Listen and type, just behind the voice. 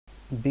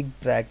big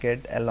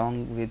bracket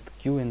along with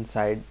Q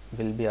inside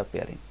will be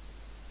appearing.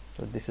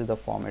 So this is the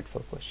format for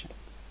question.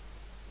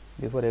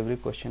 Before every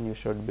question you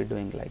should be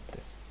doing like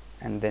this,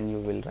 and then you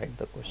will write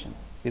the question.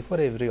 Before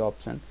every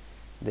option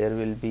there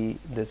will be,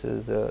 this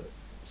is a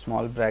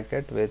small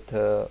bracket with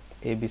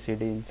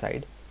ABCD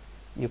inside.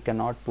 You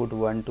cannot put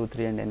 1 2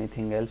 3 and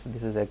anything else.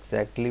 This is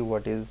exactly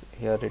what is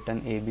here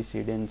written,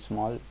 ABCD in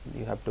small.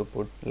 You have to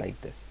put like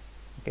this,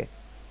 okay,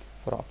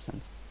 for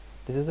options.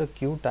 This is a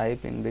Q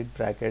type in big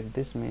bracket.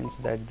 This means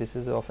that this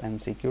is of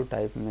MCQ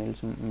type,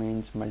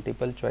 means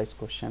multiple choice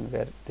question,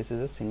 where this is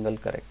a single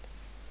correct,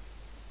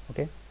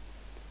 okay.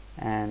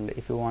 And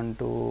if you want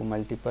to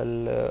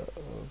multiple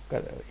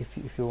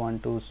if you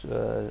want to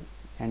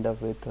end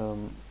up with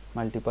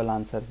multiple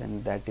answer,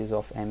 then that is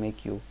of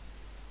MAQ.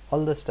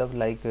 All the stuff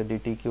like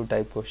DTQ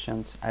type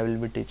questions I will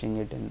be teaching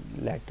it in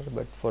later,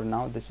 but for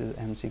now this is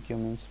MCQ,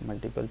 means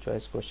multiple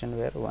choice question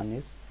where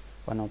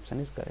one option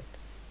is correct.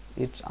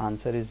 Its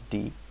answer is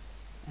D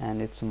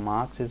and its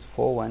marks is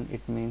 4-1.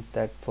 It means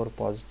that for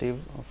positive,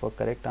 for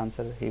correct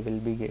answer,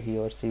 he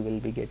or she will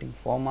be getting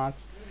 4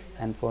 marks,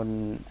 and for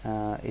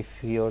if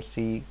he or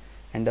she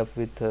end up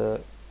with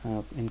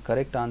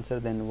incorrect answer,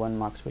 then 1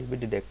 marks will be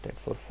deducted.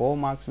 For 4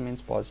 marks means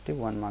positive,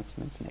 1 marks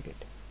means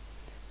negative.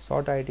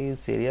 Sort ID is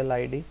serial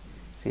ID.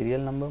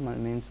 Serial number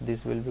means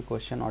this will be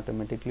question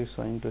automatically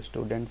showing to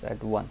students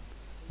at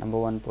number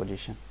 1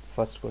 position.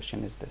 First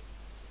question is this.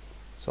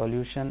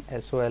 Solution,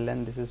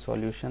 SOLN, this is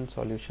solution.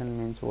 Solution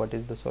means what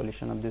is the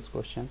solution of this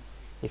question.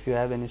 If you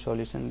have any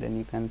solution, then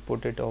you can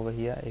put it over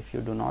here. If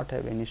you do not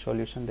have any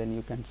solution, then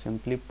you can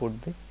simply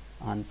put the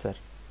answer,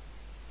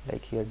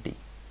 like here D.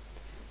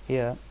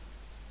 Here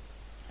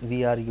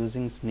we are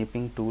using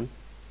Snipping Tool.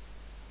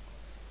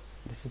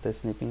 This is the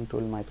Snipping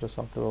Tool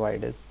Microsoft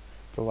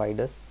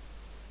providers.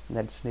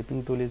 That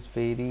Snipping Tool is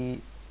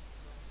very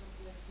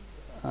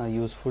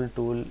useful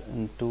tool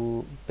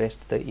to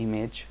paste the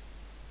image,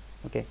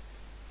 okay.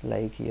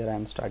 Like here I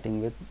am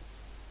starting with,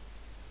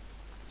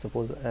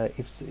 suppose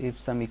if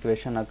some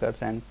equation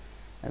occurs and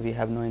we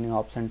have no any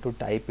option to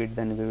type it,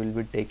 then we will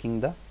be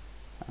taking the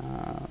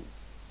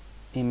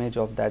image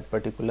of that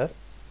particular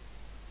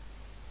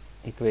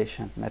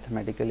equation,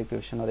 mathematical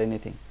equation or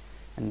anything,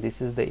 and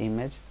this is the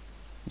image.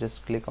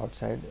 Just click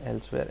outside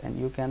elsewhere and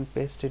you can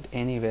paste it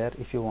anywhere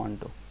if you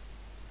want to.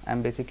 I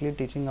am basically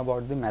teaching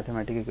about the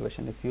mathematical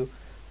equation. If you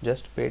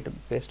just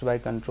paste by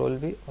Control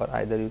V, or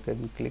either you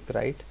can click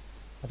right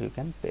or you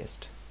can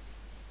paste,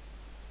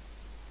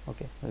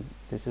 okay. So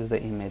this is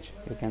the image,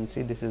 you can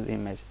see this is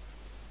image,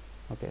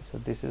 okay. So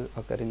this is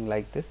occurring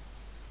like this.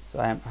 So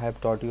I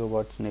have taught you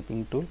about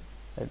Snipping Tool,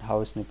 that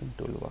how Snipping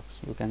Tool works.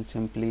 You can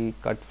simply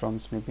cut from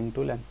Snipping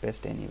Tool and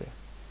paste anywhere.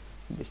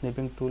 The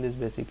Snipping Tool is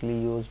basically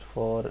used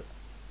for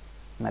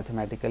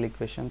mathematical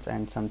equations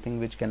and something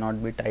which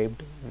cannot be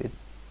typed with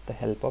the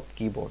help of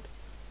keyboard,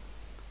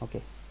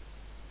 okay.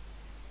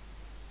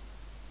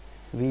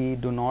 We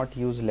do not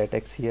use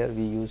latex here.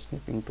 We use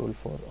Snipping Tool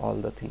for all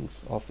the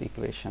things of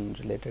equation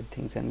related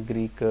things and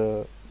Greek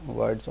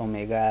words,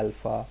 omega,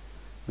 alpha,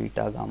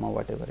 beta, gamma,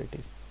 whatever it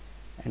is.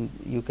 And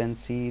you can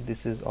see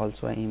this is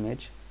also an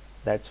image.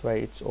 That's why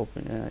it's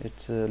open.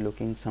 It's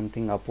looking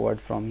something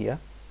upward from here.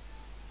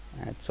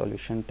 At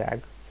solution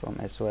tag from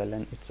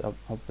SOLN, it's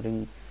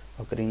occurring.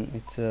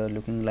 It's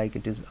looking like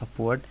it is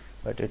upward,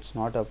 but it's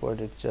not upward.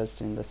 It's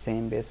just in the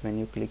same base. When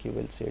you click, you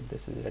will see it.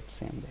 This is at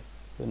same base.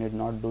 You need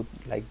not do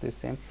like this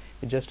same.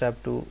 You just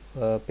have to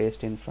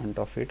paste in front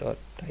of it or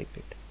type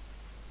it,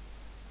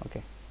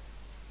 okay.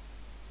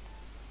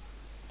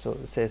 So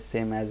say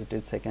same as it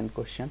is second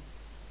question.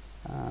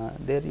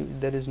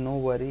 There is no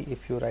worry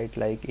if you write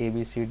like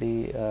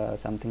ABCD,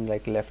 something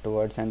like left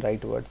words and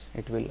right words.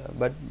 It will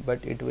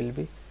but it will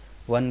be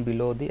one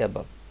below the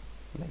above,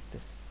 like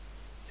this.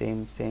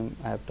 Same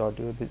I have taught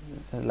you.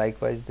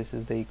 Likewise, this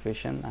is the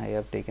equation. I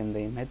have taken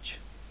the image,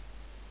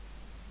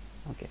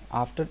 okay.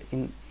 After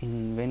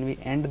when we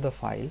end the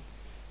file,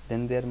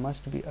 then there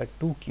must be a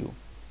 2Q,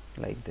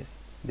 like this.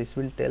 This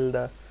will tell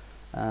the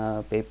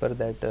paper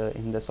that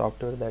in the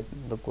software that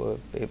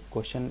the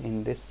question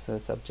in this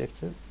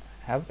subject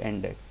have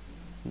ended.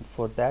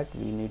 For that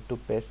we need to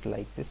paste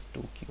like this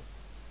 2Q,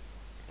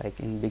 like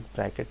in big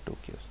bracket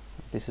 2Qs.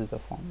 This is the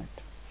format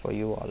for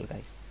you all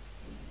guys.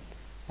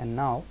 And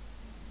now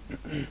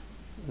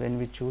when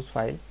we choose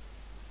file,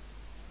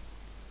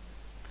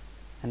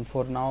 and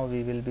for now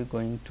we will be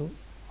going to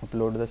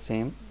upload the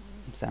same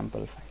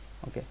sample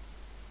file, okay.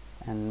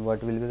 And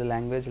what will be the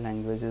language?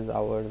 Language is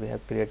we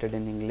have created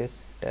in English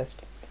test.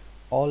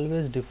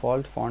 Always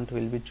default font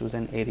will be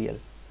chosen Arial,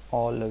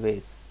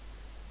 always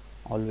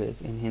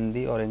in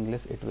Hindi or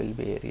English it will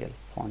be Arial,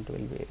 font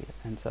will be Arial,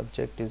 and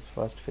subject is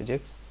first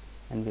physics,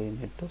 and we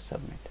need to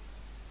submit,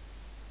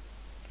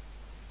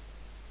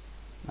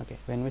 okay.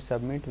 When we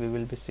submit, we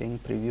will be seeing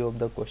preview of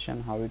the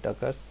question, how it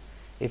occurs.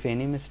 If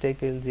any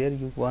mistake is there,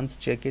 you once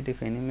check it.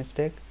 If any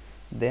mistake,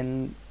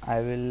 then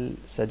I will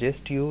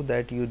suggest you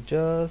that you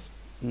just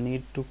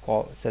need to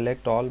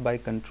select all by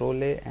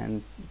Control A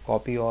and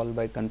copy all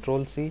by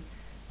Control C,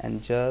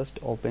 and just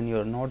open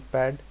your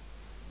notepad,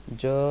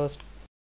 just